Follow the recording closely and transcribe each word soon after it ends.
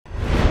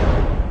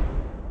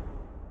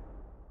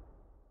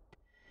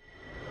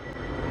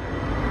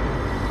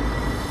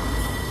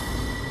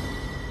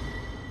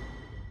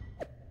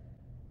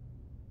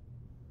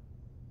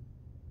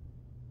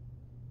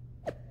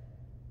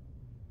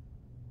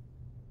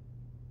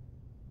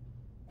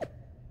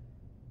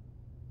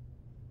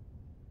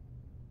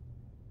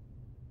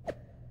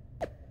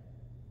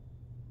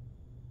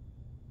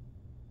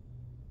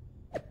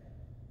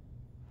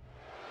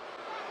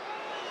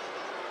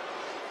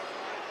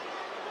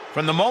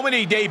From the moment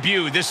he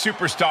debuted, this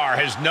superstar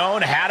has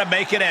known how to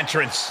make an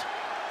entrance.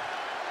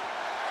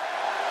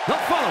 The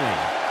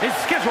following is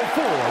scheduled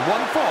for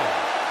one fall,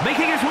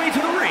 making his way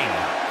to the ring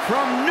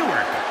from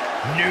Newark,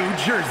 New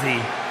Jersey,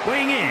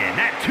 weighing in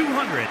at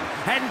 210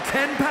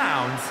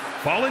 pounds,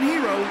 fallen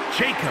hero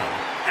Jacob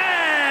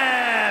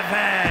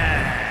Evans.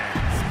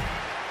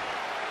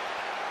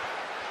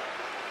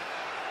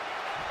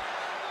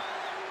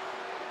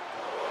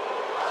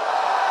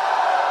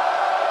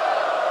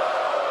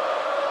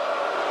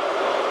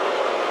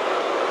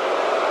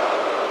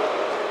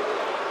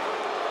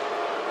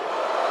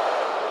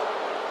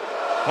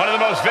 One of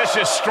the most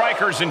vicious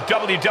strikers in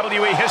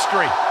WWE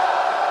history.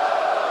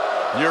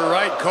 You're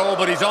right, Cole,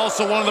 but he's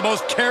also one of the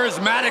most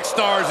charismatic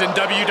stars in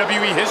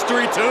WWE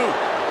history, too.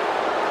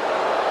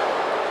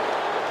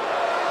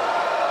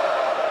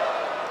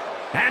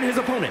 And his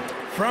opponent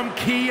from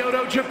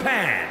Kyoto,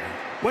 Japan,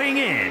 weighing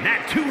in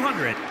at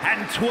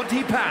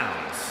 220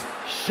 pounds,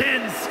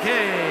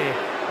 Shinsuke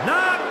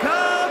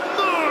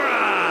Nakamura.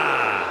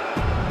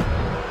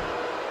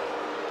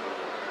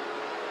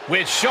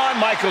 With Shawn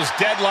Michaels'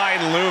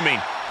 deadline looming,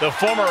 the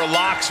former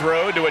Locks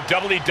road to a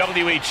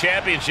WWE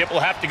Championship will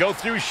have to go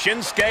through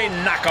Shinsuke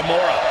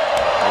Nakamura.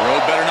 The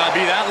road better not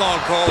be that long,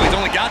 Cole. He's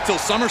only got till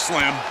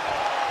SummerSlam.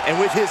 And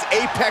with his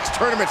Apex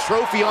Tournament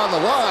trophy on the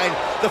line,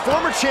 the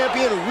former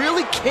champion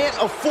really can't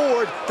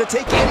afford to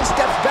take any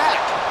steps back.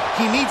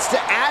 He needs to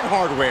add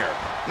hardware,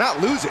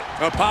 not lose it.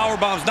 A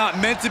powerbomb's not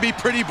meant to be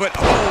pretty, but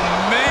oh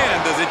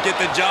man, does it get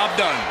the job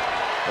done.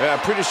 Yeah,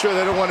 I'm pretty sure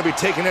they don't want to be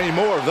taking any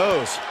more of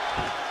those.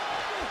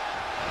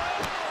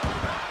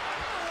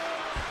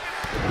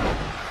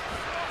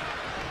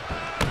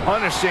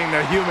 Punishing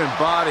the human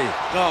body.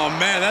 Oh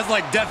man, that's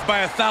like death by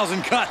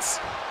 1,000 cuts.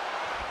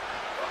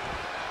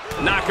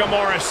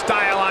 Nakamura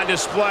style on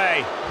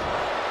display.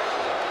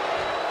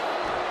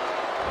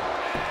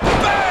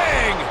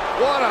 Bang!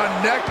 What a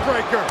neck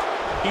breaker.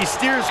 He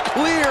steers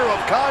clear of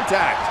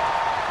contact.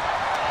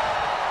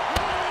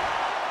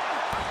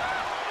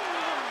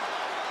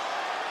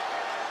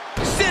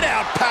 Sit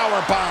out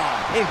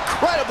powerbomb.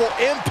 Incredible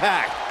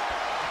impact.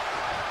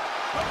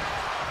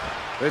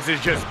 This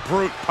is just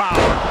brute power.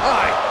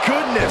 My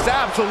goodness,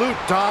 absolute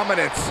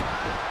dominance.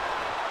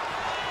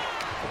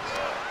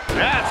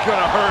 That's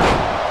gonna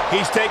hurt.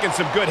 He's taking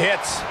some good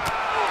hits.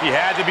 He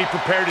had to be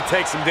prepared to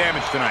take some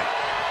damage tonight.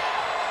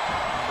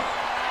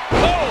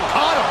 Oh,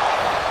 caught him.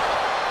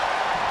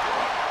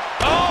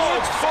 Oh,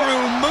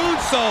 Screw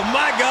moonsault,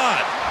 my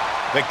God.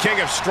 the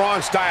king of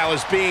strong style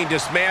is being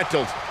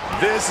dismantled.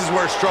 This is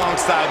where strong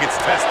style gets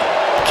tested.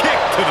 Kick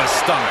to the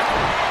stomach.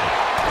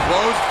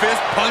 Closed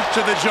fist punch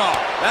to the jaw.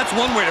 That's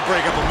one way to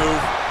break up a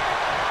move.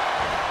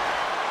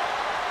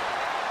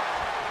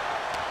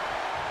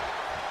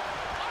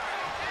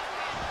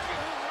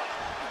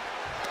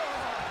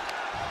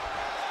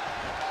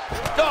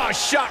 Oh,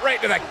 shot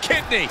right to the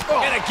kidney.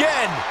 Oh. And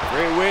again.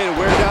 Great way to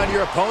wear down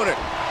your opponent.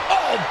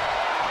 Oh.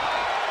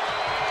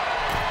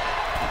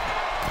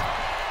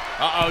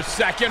 Uh-oh,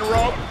 second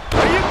rope.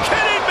 Are you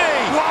kidding me?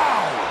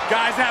 Wow.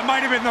 Guys, that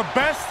might have been the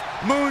best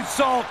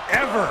moonsault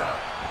ever.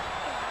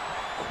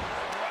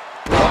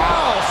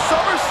 Wow,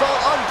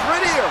 somersault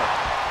unprettier.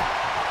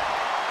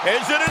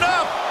 Is it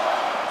enough?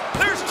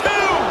 There's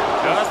two.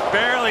 Just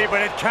barely,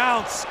 but it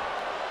counts.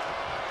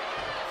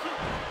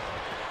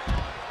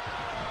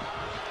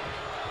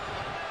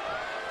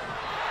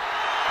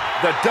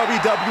 The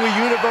WWE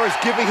Universe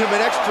giving him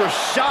an extra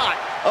shot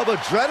of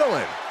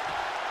adrenaline.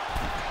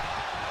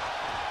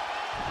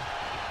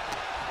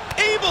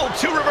 Able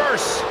to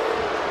reverse.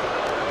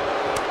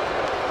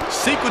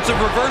 Sequence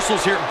of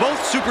reversals here. Both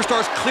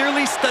superstars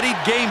clearly studied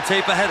game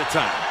tape ahead of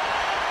time.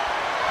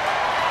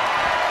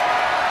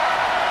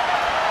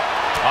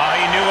 Oh,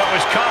 he knew what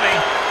was coming.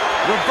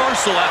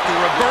 Reversal after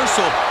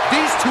reversal.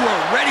 These two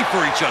are ready for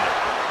each other.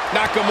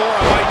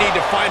 Nakamura might need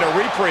to find a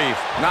reprieve.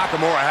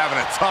 Nakamura having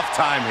a tough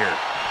time here.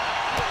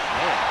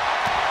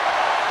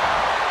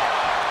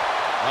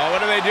 Oh,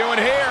 what are they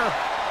doing here?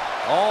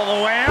 All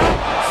the way out.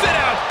 Sit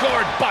out,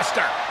 gourd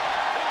buster.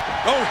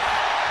 Oh.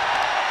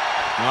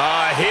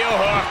 Heel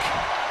hook.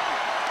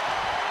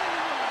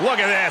 Look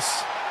at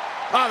this.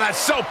 Oh, that's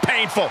so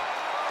painful.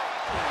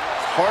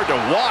 It's hard to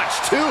watch,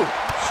 too.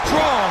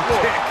 Strong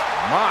kick.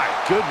 My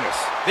goodness.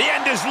 The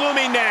end is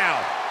looming now.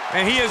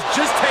 And he has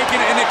just taken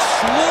an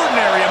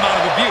extraordinary amount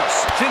of abuse.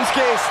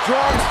 Shinsuke's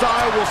strong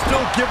style will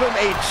still give him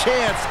a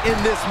chance in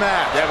this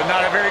match. Yeah, but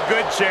not a very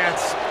good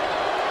chance.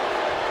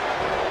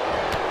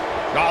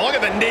 Oh, look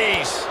at the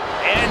knees.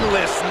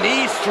 Endless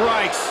knee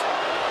strikes.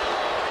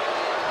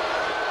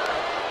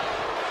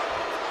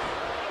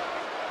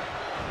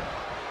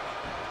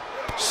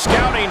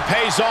 Scouting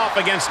pays off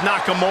against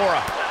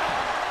Nakamura.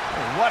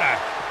 What a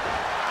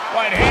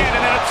right hand,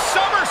 and then a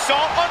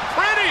somersault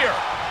unprettier.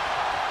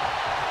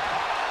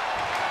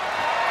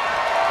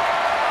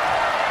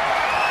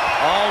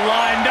 All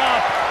lined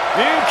up.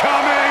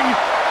 Incoming.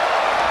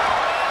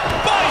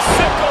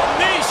 Bicycle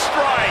knee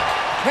strike.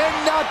 Can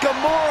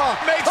Nakamura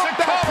Makes come a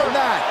back cover. from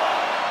that?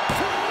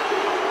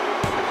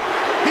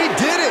 He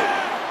did it.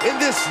 In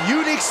this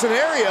unique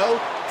scenario,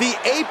 the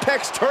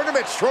Apex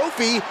Tournament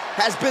trophy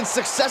has been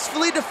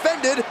successfully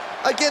defended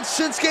against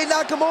Shinsuke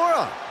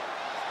Nakamura.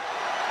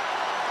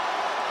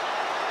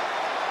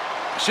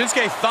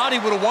 Shinsuke thought he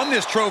would have won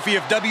this trophy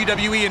if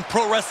WWE and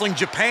Pro Wrestling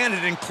Japan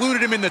had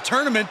included him in the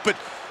tournament, but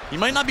he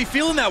might not be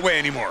feeling that way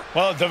anymore.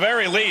 Well, at the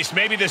very least,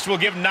 maybe this will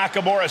give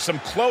Nakamura some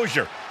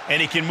closure,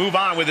 and he can move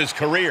on with his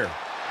career.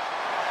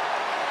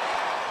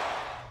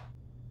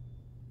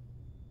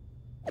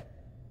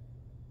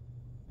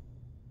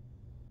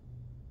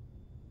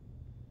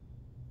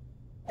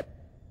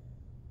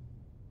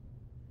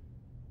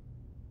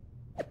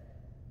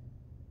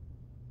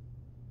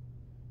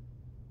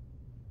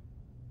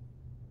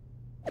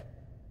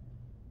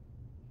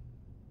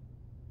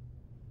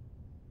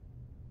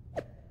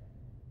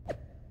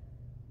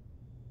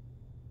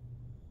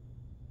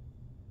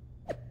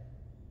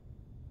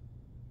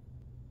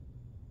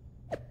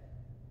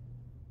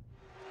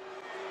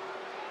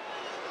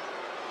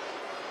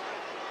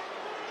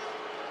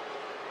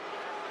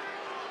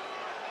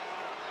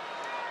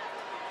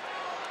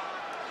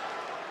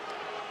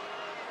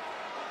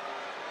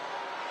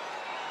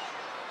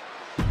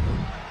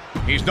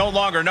 He's no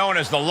longer known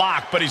as the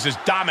Lock, but he's as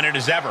dominant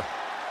as ever.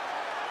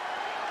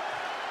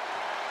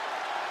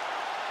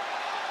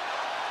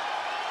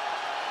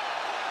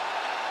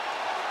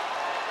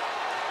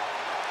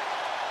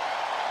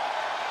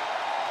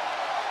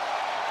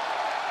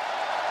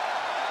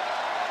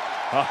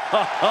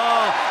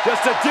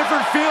 Just a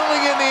different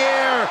feeling in the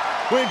air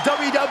when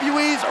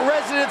WWE's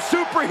resident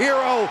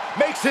superhero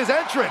makes his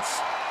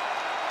entrance.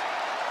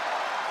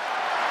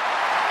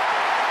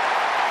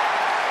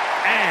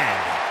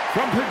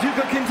 From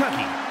Paducah,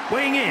 Kentucky,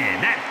 weighing in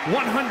at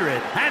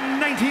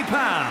 190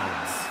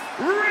 pounds,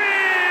 Ricochet!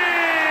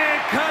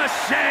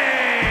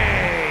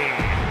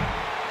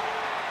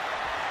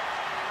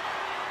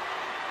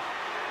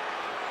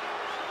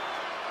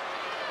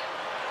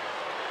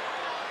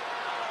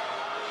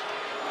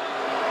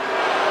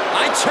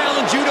 I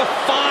challenge you to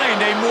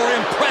find a more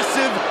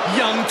impressive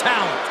young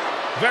talent.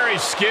 Very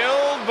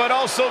skilled, but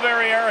also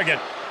very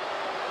arrogant.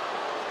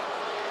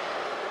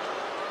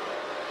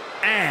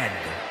 And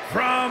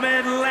from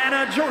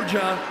Atlanta,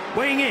 Georgia,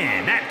 weighing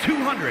in at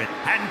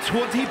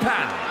 220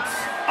 pounds,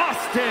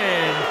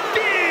 Austin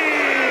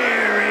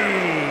Theory!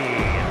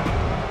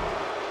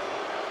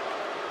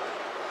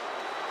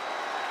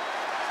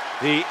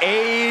 The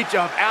age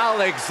of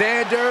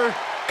Alexander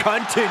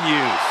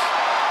continues.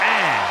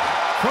 And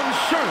from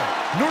Charlotte,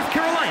 North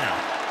Carolina,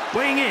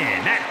 weighing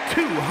in at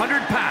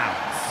 200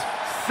 pounds,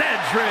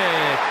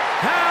 Cedric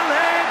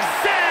Alexander!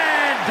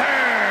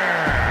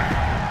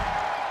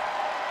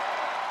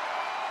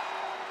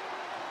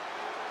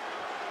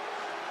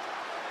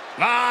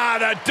 Ah,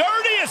 the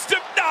dirtiest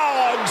of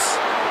dogs!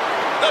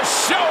 The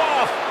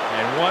show-off!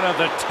 And one of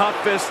the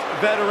toughest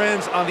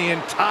veterans on the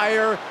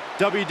entire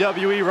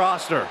WWE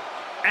roster.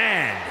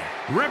 And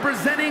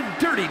representing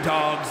Dirty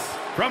Dogs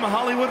from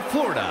Hollywood,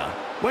 Florida,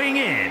 weighing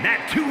in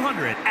at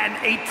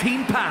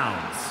 218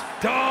 pounds,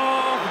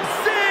 Dolph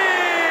Ziggler!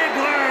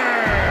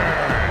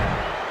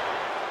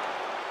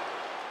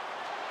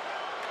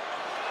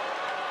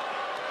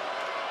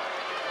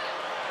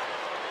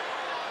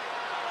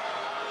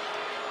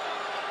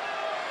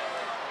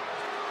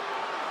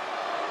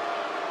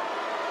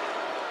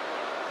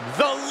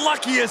 The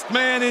luckiest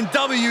man in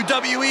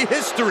WWE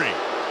history.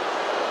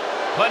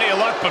 Plenty of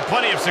luck, but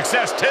plenty of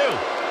success, too.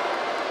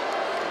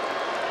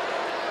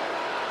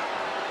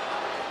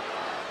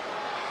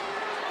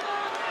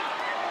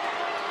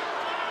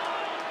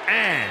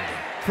 And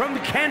from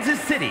Kansas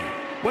City,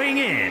 weighing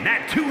in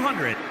at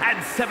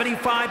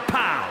 275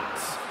 pounds,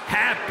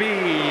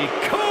 Happy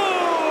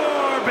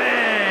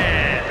Corbin!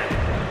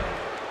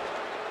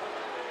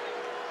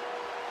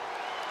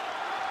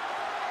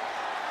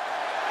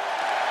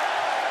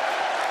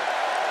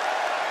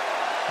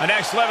 A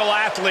next-level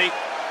athlete,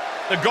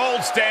 the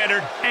gold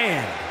standard.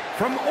 And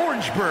from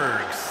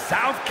Orangeburg,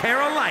 South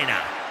Carolina,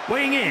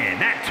 weighing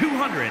in at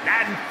 248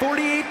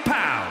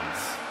 pounds,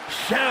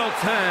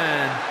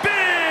 Shelton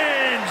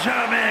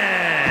Benjamin!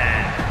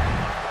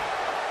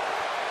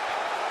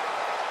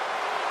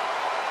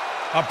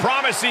 A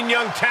promising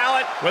young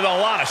talent with a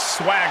lot of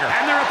swagger.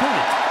 And their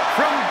opponent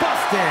from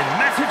Boston,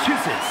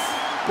 Massachusetts,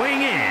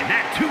 weighing in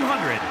at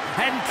 210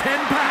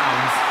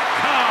 pounds,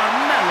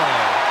 Carmelo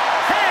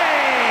Hayes!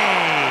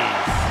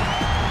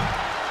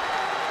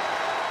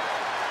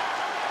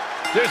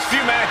 There's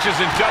few matches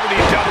in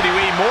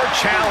WWE more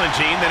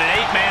challenging than an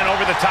 8-man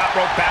over-the-top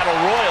rope battle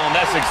royal, and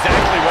that's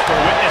exactly what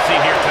we're witnessing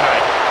here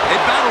tonight. A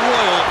battle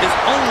royal is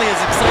only as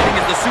exciting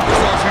as the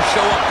superstars who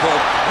show up, Cole.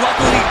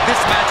 Luckily,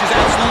 this match is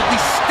absolutely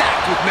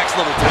stacked with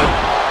next-level talent.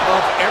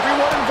 Of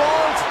everyone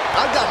involved,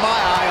 I've got my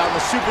eye on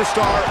the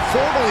superstar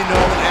formerly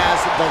known as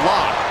The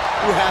Lock,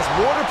 who has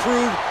more to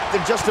prove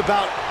than just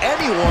about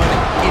anyone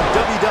in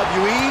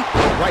WWE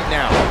right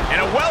now.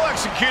 And a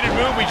well-executed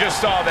move we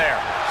just saw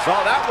there. Saw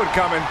that one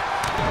coming.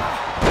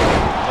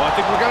 Oh, I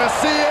think we're gonna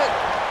see it.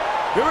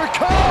 Here it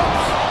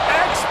comes.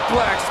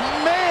 X-Plex,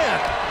 man.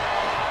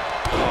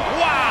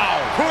 Wow.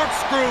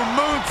 corkscrew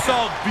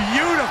moonsault,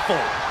 beautiful.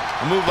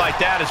 A move like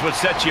that is what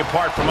sets you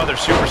apart from other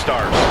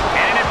superstars.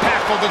 And an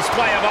impactful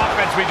display of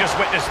offense we just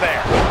witnessed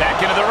there.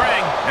 Back into the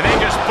ring, and they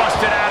just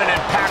busted out an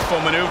impactful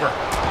maneuver.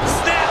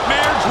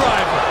 Snapmare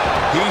driver.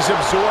 He's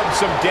absorbed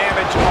some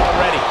damage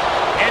already.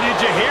 And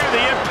did you hear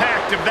the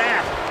impact of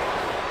that?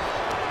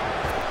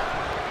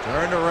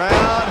 Turned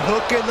around,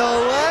 hook in the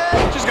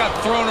leg. Just got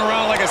thrown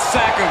around like a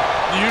sack of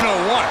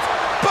you-know-what.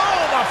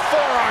 Boom! A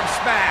forearm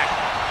smack.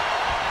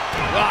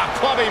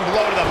 Clubbing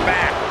blow to the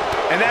back.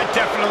 And that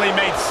definitely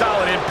made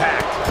solid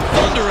impact.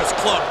 Thunderous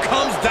club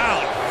comes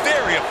down.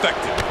 Very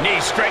effective. Knee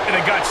straight to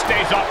the gut,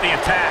 stays off the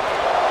attack.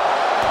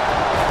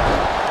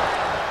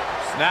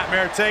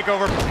 Snapmare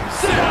takeover.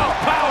 Sit out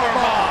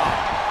powerbomb.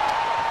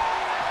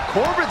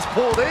 Corbin's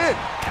pulled in.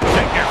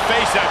 Check your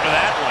face after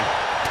that one.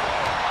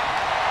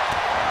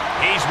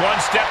 He's one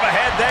step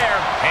ahead there.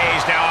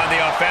 Hayes now on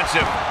the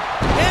offensive.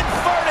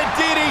 Inverted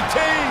DDT.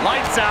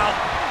 Lights out.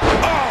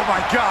 Oh,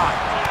 my God.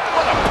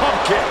 What a pump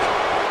kick.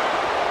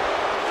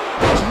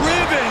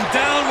 Driven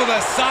down with a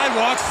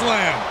sidewalk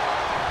slam.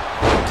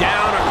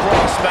 Down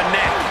across the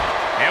neck.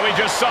 And we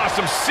just saw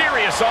some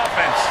serious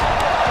offense.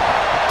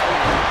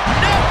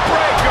 Neck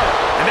breaker.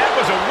 And that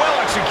was a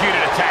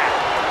well-executed attack.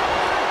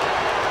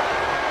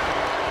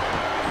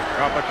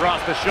 Up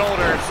across the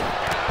shoulders.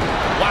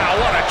 Wow,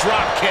 what a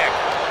drop kick.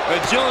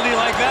 Agility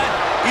like that,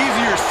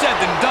 easier said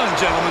than done,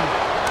 gentlemen.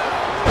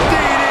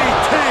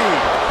 DDT.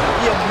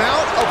 The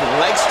amount of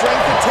leg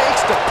strength it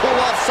takes to pull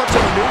off such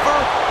a maneuver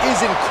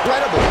is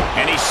incredible.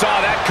 And he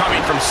saw that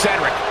coming from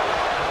Cedric.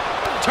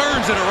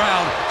 Turns it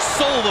around,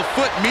 sole of the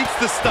foot meets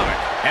the stomach.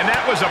 And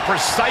that was a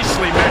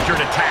precisely measured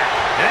attack.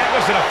 And that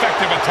was an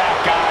effective attack,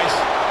 guys.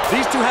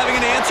 These two having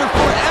an answer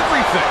for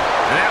everything.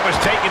 And that was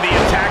taking the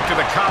attack to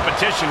the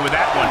competition with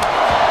that one.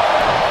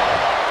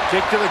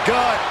 Kick to the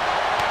gut.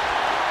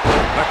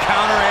 A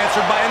counter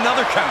answered by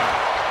another counter.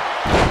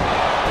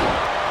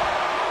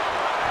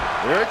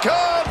 Here it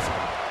comes.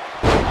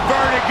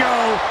 Vertigo.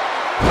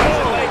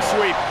 Oh. Leg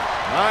sweep.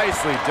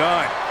 Nicely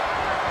done.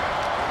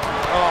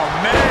 Oh,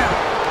 man.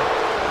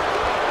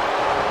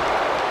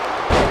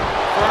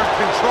 Firm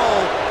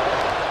control.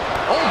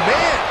 Oh,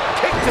 man.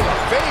 Kick to the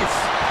face.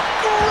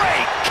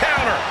 Great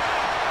counter.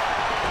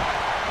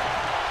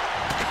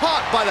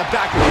 Caught by the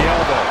back of the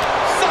elbow.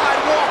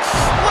 Sidewalk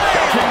slam.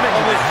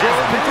 Almost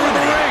drove him through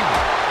the ring.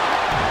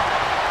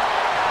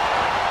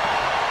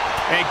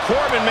 And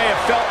Corbin may have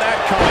felt that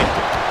coming.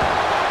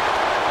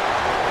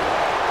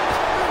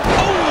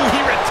 Oh, he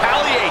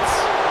retaliates.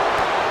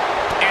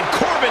 And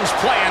Corbin's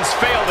plans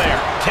fail there.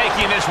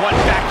 Taking this one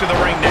back to the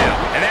ring now.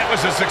 And that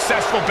was a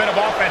successful bit of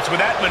offense with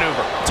that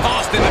maneuver.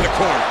 Tossed into the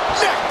corner.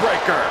 Neck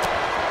breaker.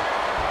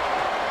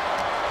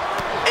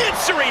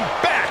 Answering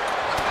back.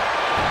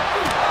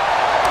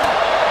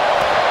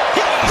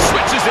 He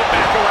switches it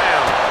back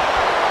around.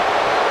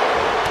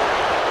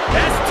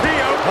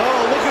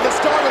 Oh, look at the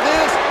start of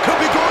this. Could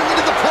be going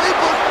into the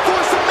playbook for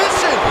a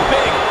submission.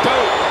 Big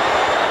boot.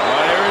 Oh,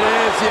 there it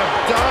is, the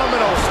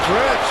abdominal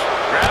stretch.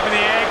 Grabbing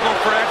the ankle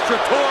for extra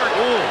torque.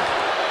 Ooh.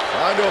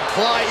 Trying to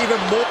apply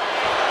even more.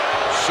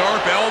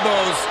 Sharp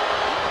elbows.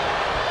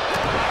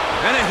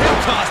 And a hip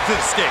toss to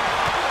escape.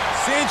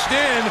 Cinched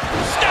in.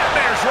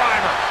 Snapmare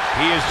driver.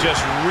 He is just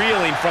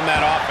reeling from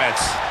that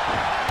offense.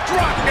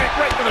 Drop kick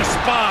right to the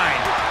spine.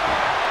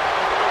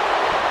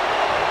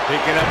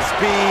 Picking up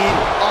speed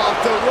off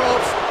the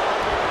ropes.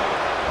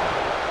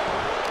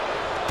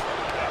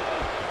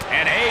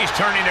 And Hayes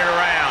turning it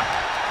around.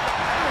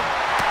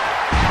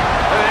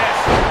 Look at this.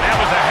 That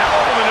was a hell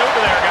of a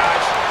maneuver there,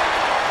 guys.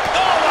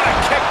 Oh, what a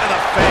kick to the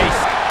face.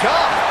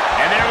 God.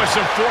 And there was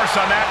some force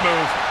on that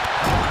move.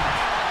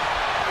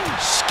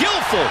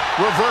 Skillful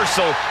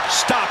reversal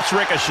stops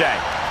Ricochet.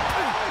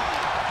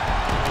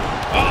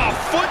 Oh,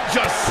 foot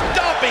just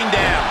stomping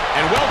down.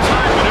 And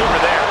well-timed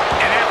maneuver there.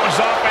 And that was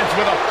offense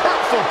with a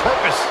hurtful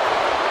purpose.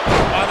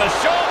 On the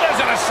shoulders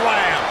and a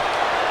slam.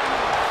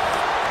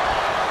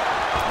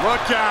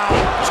 Look out.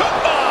 Choke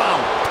bomb.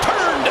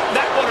 Turned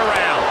that one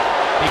around.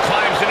 He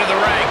climbs into the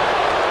ring.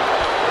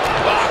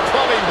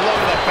 Clubbing blow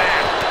to the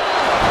back.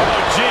 Oh,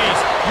 geez.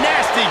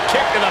 Nasty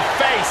kick to the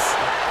face.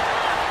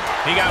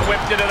 He got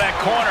whipped into that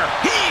corner.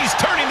 He's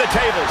turning the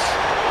tables.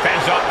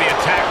 Fends off the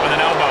attack with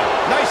an elbow.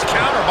 Nice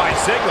counter by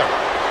Ziggler.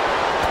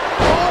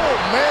 Oh,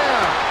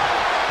 man.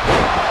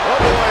 Oh,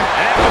 boy.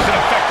 And that was an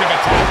effective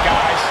attack,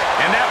 guys.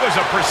 And that was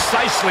a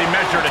precisely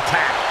measured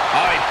attack.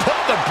 Oh, he put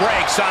the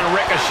brakes on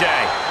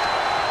Ricochet.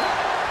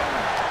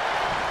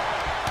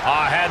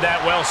 Oh, had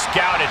that well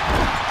scouted.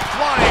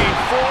 Flying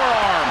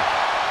forearm.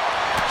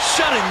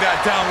 Shutting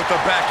that down with the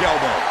back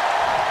elbow.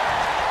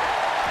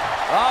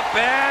 Up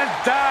and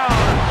down.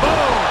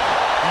 Boom.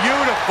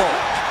 Beautiful.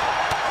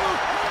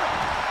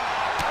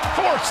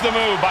 Forced the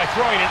move by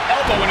throwing an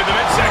elbow into the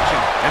midsection.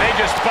 And they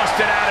just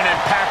busted out an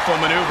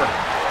impactful maneuver.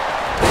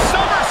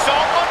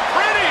 Somersault on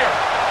prettier.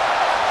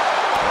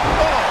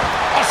 Oh,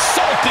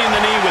 assaulting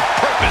the knee with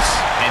purpose.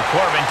 And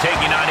Corbin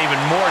taking on even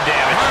more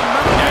damage.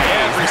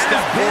 Every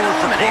step forward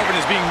for Corbin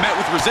is being met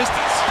with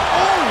resistance.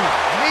 Oh,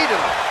 knee to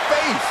the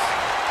face.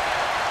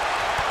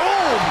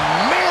 Oh,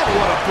 man,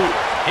 what a boot.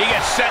 He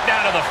gets set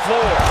down to the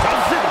floor.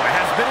 Ziggler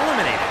has been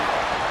eliminated.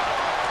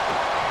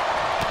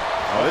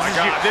 Oh,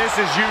 this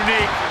is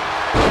unique.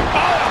 Oh,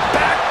 a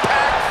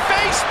backpack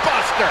face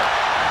buster.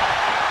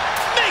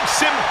 Makes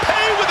him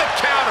pay with a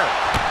counter.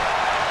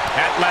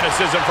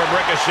 Athleticism from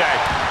Ricochet.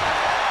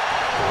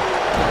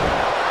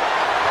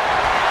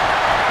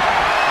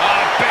 A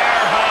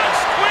bear hug,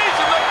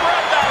 squeezing the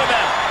breath out of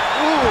them.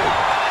 Ooh,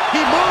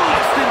 he moves.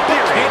 Austin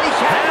Theory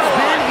has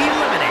been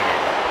eliminated.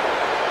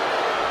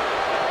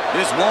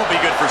 This won't be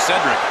good for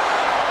Cedric.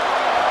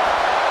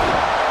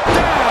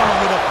 Down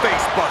with a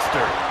face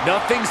buster.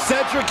 Nothing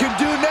Cedric can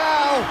do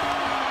now.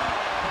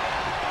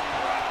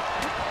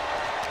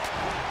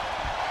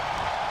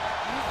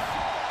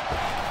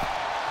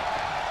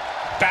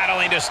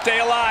 Battling to stay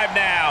alive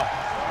now.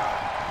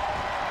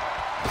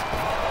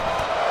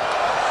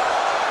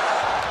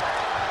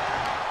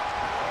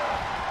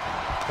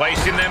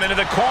 Placing them into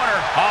the corner.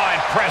 Oh,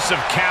 impressive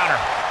counter.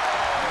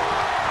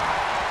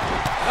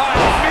 I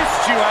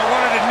missed you. I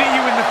wanted to knee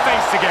you in the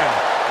face again.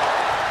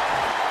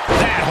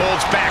 That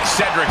holds back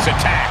Cedric's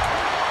attack.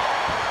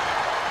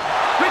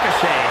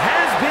 Ricochet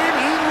has been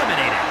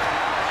eliminated.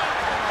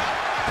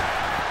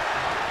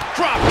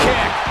 Drop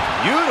kick.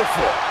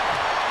 Beautiful.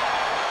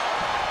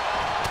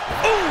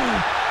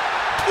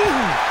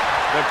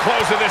 The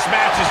close of this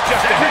match is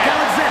just Cedric ahead.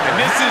 Alexander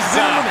And this has is,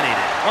 been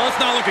eliminated. well,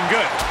 it's not looking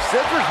good.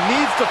 Cedric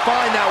needs to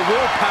find that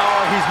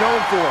willpower he's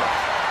known for.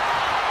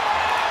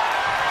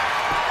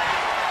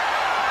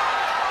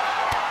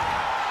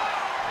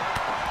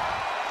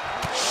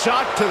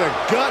 Shot to the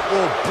gut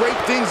will break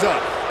things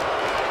up.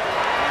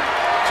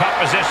 Tough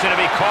position to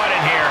be caught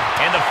in here,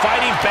 and the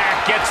fighting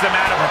back gets them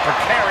out of a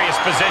precarious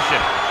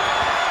position.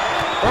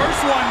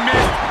 First one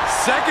missed.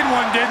 Second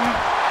one didn't.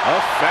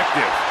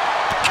 Effective.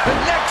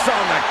 Connects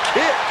on the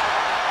kick.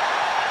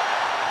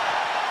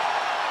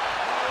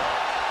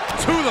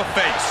 To the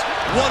face.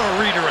 What a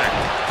redirect.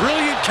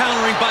 Brilliant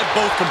countering by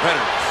both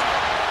competitors.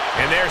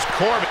 And there's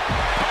Corbin.